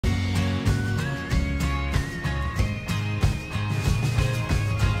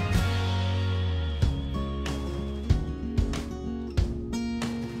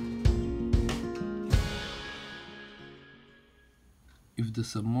if the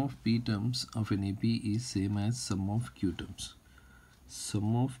sum of p terms of an AP is same as sum of q terms,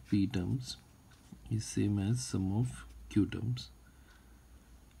 sum of p terms is same as sum of q terms,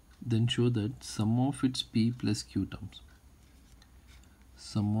 then show that sum of its p plus q terms,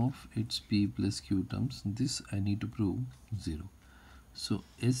 sum of its p plus q terms, this I need to prove 0. So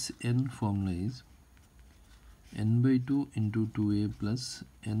Sn formula is n by 2 into 2a plus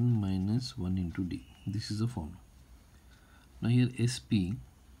n minus 1 into d. This is the formula. Now here Sp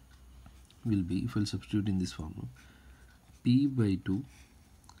will be, if I'll substitute in this formula, p by 2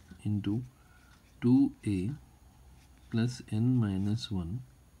 into 2a plus n minus 1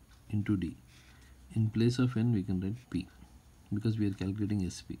 into d. In place of n we can write p because we are calculating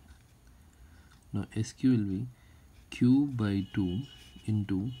Sp. Now Sq will be q by 2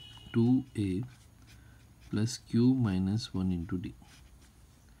 into 2a plus q minus 1 into d.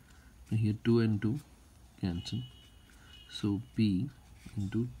 Now here 2 and 2 cancel, so p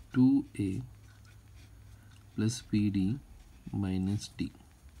into 2a plus pd minus d,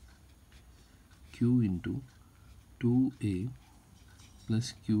 q into 2a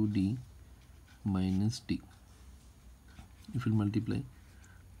plus qd minus d. If we multiply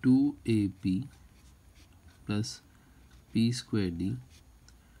 2ap plus p square d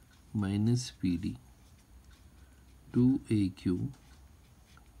minus pd, 2aq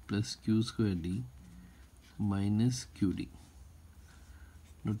plus q square d minus qd.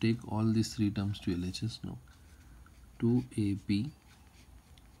 Now take all these three terms to LHS now. 2ap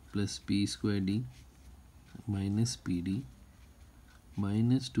plus p square d minus pd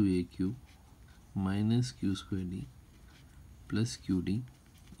minus 2aq minus q square d plus qd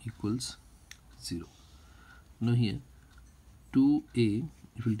equals 0. Now here 2a,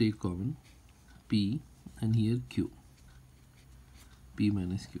 if we take common, p, and here q, p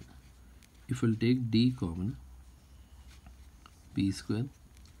minus q. If we'll take d common, p square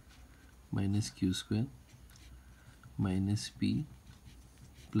minus q square minus p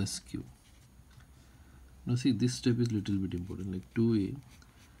plus q. Now see, this step is little bit important, like 2a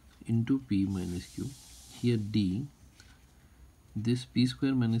into p minus q. Here d, this p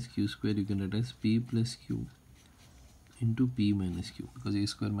square minus q square you can write as p plus q into p minus q, because a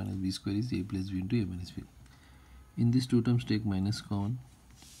square minus b square is a plus b into a minus b. In these two terms take minus common,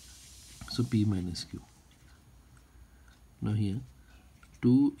 so p minus q. Now here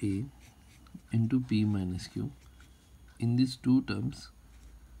 2a into p minus q. In these two terms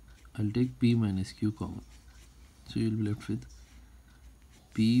I'll take p minus q common, so you'll be left with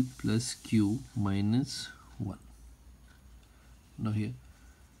p plus q minus 1. Now here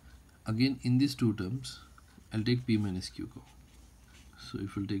again in these two terms I'll take p minus q common, so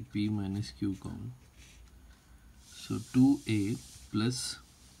if we'll take p minus q common, so 2a plus,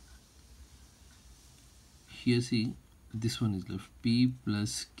 here see this one is left, p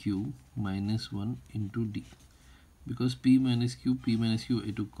plus q minus 1 into d, because p minus q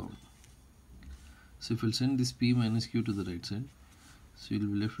I took common. So if we'll send this p minus q to the right side, so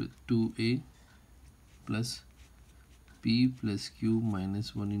you'll be left with 2a plus p plus q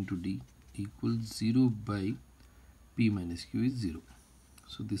minus 1 into d equals 0 by p minus q is 0.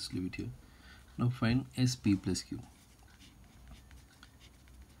 So this leave it here. Now find Sp plus q.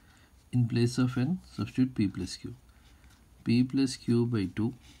 In place of n, substitute p plus q. P plus q by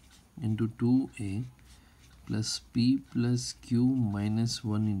 2 into 2a plus p plus q minus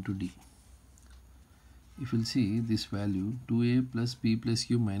 1 into d. If you'll see this value 2a plus p plus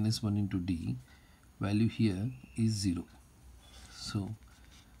q minus 1 into d, value here is 0. So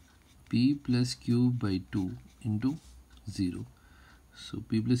p plus q by 2 into 0. So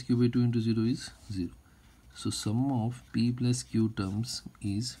p plus q by 2 into 0 is 0. So sum of p plus q terms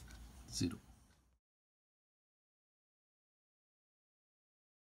is 0.